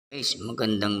Guys,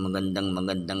 magandang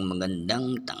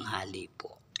tanghali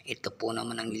po. Ito po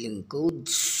naman ang lingkod,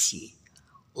 si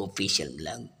Official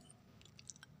Vlog.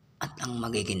 At ang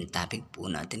magiging topic po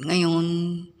natin ngayon,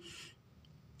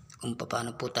 kung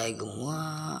paano po tayo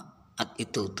gumawa at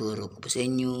ituturo ko po sa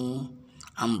inyo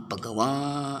ang paggawa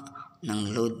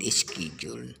ng load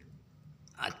schedule.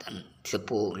 At isa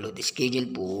po, load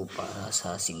schedule po para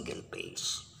sa single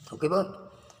phase. Okay ba?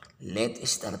 Let's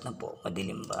start na po.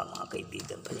 Madilim ba mga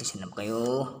kaibigan? Pasensya na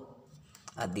kayo.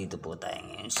 At dito po tayo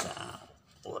ngayon sa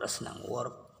oras ng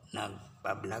work.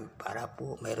 Nagpa-vlog para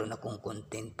po mayroon akong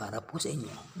content para po sa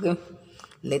inyo. Okay?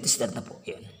 Let's start na po.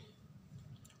 Yan.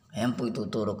 Ayan po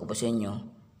ituturo ko po sa inyo.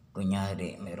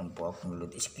 Kunyari, mayroon po akong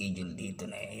load schedule dito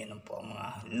na ayan po ang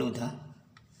mga load ha.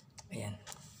 Ayan.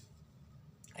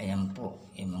 Ayan po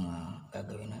yung mga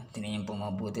gagawin na. Tinayan po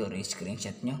mabuti or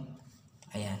screenshot nyo.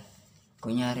 Ayan.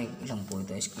 Kunyari lang po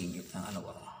ito schedule ng ano ba?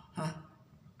 Ha?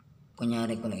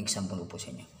 Kunyari ko ng example po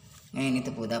sa inyo. Ngayon ito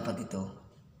po dapat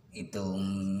itong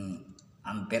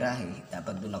amperahe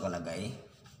dapat doon nakalagay.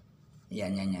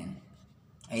 Yan.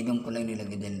 Ay doon ko lang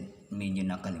nilagay dahil medyo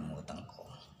nakalimutan ko.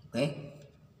 Okay?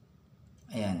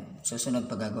 Ayan. Susunod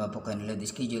paggagawa po kayo ng load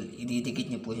schedule,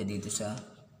 ididikit nyo po siya dito sa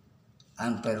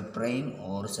ampere frame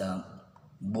or sa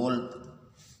volt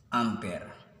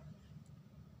ampere.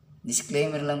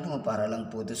 Disclaimer lang po para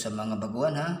lang po ito sa mga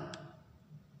baguhan ha.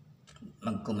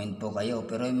 Mag-comment po kayo.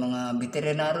 Pero yung mga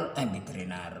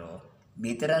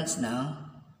veterans na,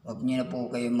 huwag nyo na po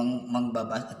kayo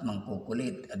mangbabas at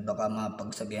mangkukulit. At baka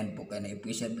mapagsabihan po kayo na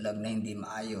official vlog na hindi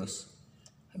maayos.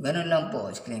 Ganun lang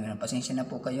po. Disclaimer. Pasensya na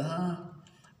po kayo ha.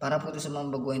 Para po ito sa mga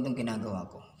baguhan itong ginagawa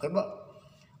ko. Okay po?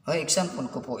 Okay, example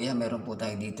ko po. Yan, meron po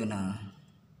tayo dito na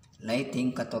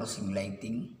lighting, 14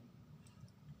 lighting.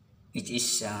 Which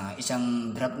is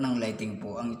isang drop ng lighting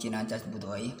po. Ang chinadjust po ito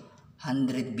ay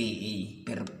 100 BA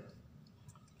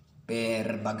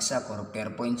per bagsak or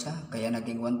per points ha. Kaya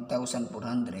naging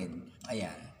 1,400.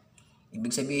 Ayan.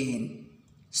 Ibig sabihin,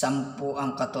 10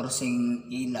 ang 14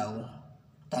 ilaw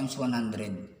times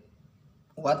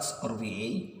 100 watts or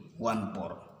VA,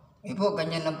 1,4. Eh po,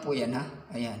 ganyan lang po yan ha.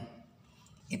 Ayan.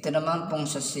 Ito naman pong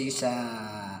sa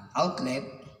outlet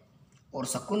or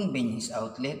sa convenience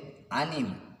outlet,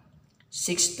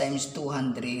 6 times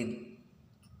 200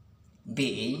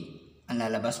 BA, ang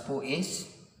lalabas po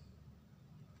is,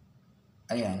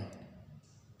 ayan,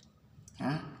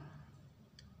 ha?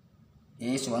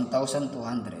 Is 1,200.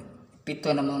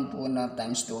 7 naman po na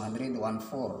times 200,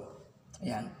 1,400.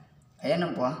 Ayan. Ayan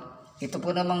lang po ha. Ito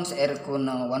po namang sa aircon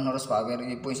ng 1 horsepower,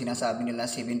 ito po yung sinasabi nila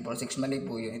 746, mali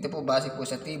po yun. Ito po base po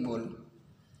sa table.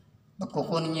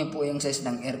 Pagkukunin nyo po yung size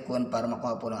ng aircon para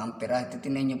makuha po ng ampera,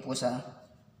 titinin nyo po sa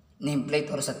nameplate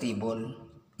or sa table.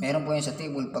 Meron po yan sa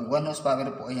table. Pag 1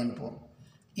 horsepower po, ayan po.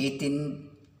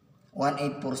 18,1840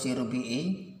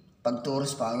 BA. Pag 2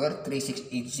 horsepower,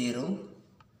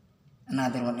 3680.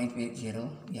 Another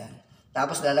 1880. Yan.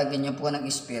 Tapos lalagyan niyo po ng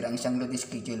spare ang isang load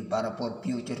schedule para for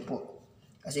future po.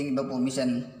 Kasi iba po,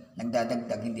 minsan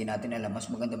nagdadagdag, hindi natin alam. Mas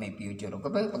maganda may future.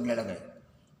 Kapag paglalagay.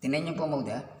 Tingnan niyo po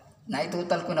muna.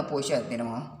 Na-total ko na po siya. Tingnan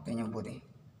mo. Tingnan mo po.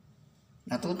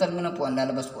 Na-total mo na po, ang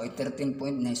lalabas po ay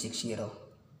 13.960.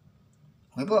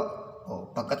 Okay po.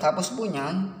 O, pagkatapos po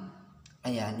niyan,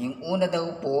 ayan, yung una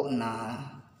daw po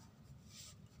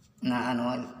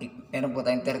meron po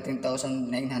tayong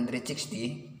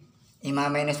 13,960,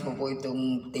 ima-minus po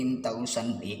itong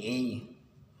 10,000 BA.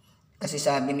 Kasi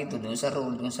sabi nito doon sa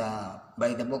rule, doon sa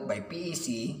by the book, by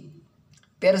PEC,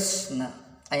 first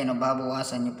na, ayan,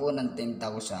 babawasan niyo po ng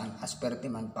 10,000 as per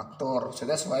demand factor. So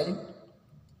that's why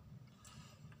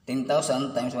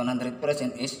 10,000 times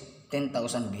 100% is 10,000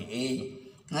 BA.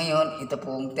 Ngayon, ito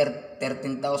pong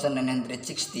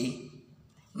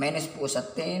 13,960 minus po sa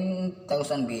 10,000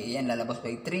 BA, yan lalabas po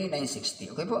ay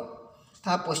 3,960. Okay po?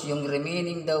 Tapos yung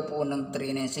remaining daw po ng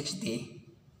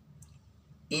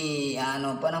 3,960,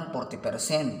 ano pa ng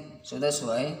 40%. So that's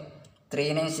why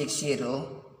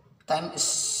 3,960 times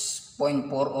 0.4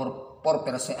 or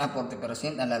 4%,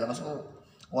 40%, ang lalabas po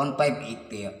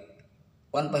 1,580.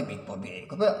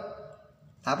 1,584 BA.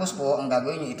 Tapos po, ang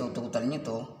gagawin nyo, itutotal nyo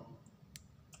to.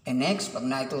 And next, pag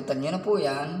na-itotal nyo na po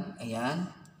yan,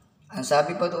 ayan, ang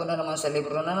sabi pa doon na naman sa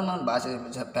libro na naman, base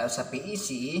sa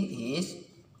PEC is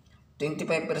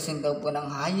 25% daw po ng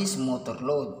highest motor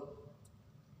load.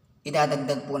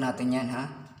 Idadagdag po natin yan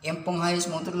ha. Yan pong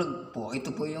highest motor load po,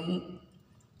 ito po yung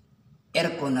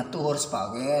aircon na 2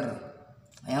 horsepower.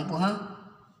 Ayan po ha.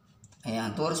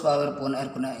 Ayan, 2 horsepower po na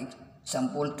aircon na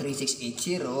sample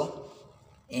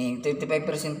 3680,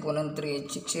 25% po ng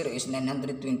 3860 is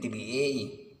 920 BA.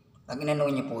 Pag inano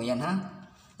niyo po yan ha.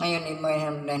 Ngayon, yung may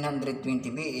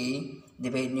 920 VA,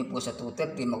 divide nyo po sa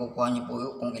 230, makukuha nyo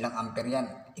po kung ilang ampere yan.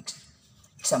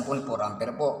 Example, 4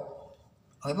 ampere po.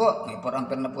 Okay po, may 4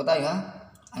 ampere na po tayo ha.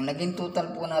 Ang naging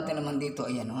total po natin naman dito,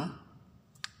 ayan ha.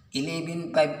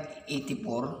 11,584.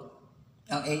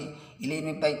 Ang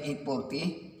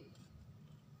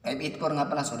 11,584 nga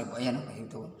pala, sorry po, ayan ha.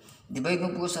 Divide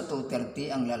mo po sa 230,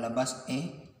 ang lalabas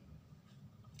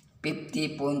 50.365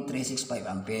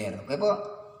 ampere. Okay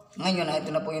po. Ngayon,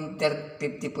 ito na po yung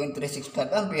 50.365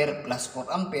 ampere plus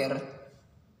 4 ampere.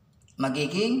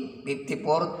 Magiging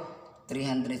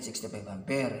 54,365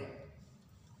 ampere.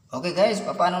 Okay guys,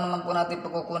 paano naman po natin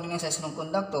pagkukunin yung size ng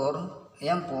conductor?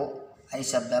 Ayan po, I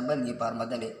sub W para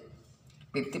madali.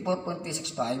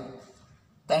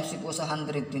 54.365 times po sa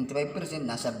 125%,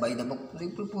 nasa by the book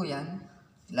po yan.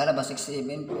 Lalabas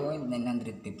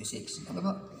 67.956. Okay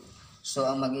po? So,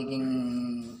 ang magiging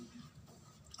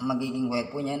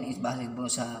weight po niyan is base po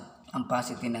sa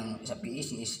ampacity ng sa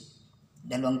PEC is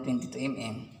 22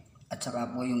 mm at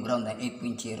saka po yung ground line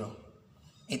 8.0.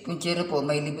 8.0 po,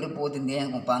 may libre po din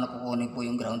yan kung paano kukunin po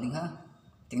yung grounding ha.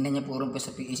 Tingnan niyo po rin po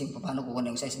sa PEC kung paano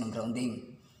kukunin yung size ng grounding.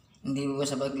 Hindi po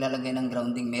sa paglalagay ng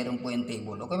grounding, meron po yung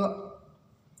table. Okay po?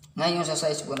 Ngayon sa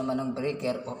size po naman ng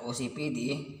breaker or OCPD,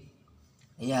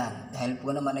 ayan, dahil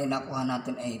po naman ay nakuha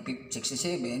natin ay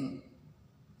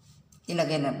 67,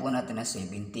 ilagay na po natin na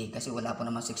 70 kasi wala po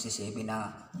naman 67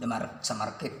 na sa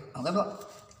market. Okay po?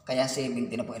 Kaya 70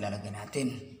 na po ilalagay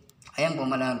natin. Ayan po,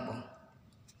 malaman po.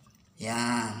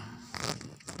 Yan.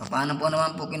 Paano po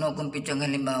naman po kinukumpit yung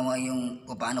halimbawa yung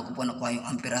paano ko po nakuha yung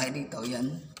amperahe dito.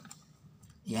 Yan.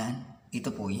 Yan.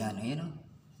 Ito po yan. Ayan o.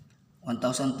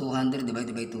 1,200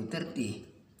 divided by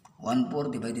 230.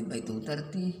 1,400 divided by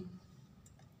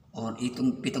 230. Or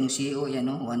itong pitong CO, yan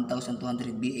o.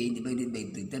 1,200 BA divided by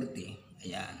 230.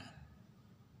 Ayan.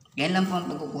 Yan lang po ang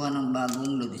pagkukuha ng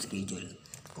bagong load schedule.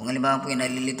 Kung halimbawa po yung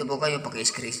nalilito po kayo,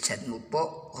 paki-screenshot mo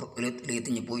po or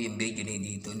ulit-ulitin nyo po yung video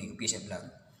dito ni Official Vlog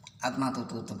at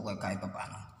matututo po kayo kahit pa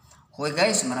paano. Okay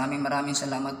guys, maraming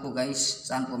salamat po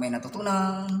guys. Saan po may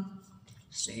natutunan.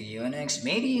 See you next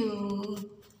video.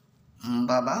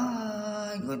 Bye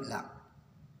bye. Good luck.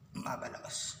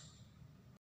 Mabalos.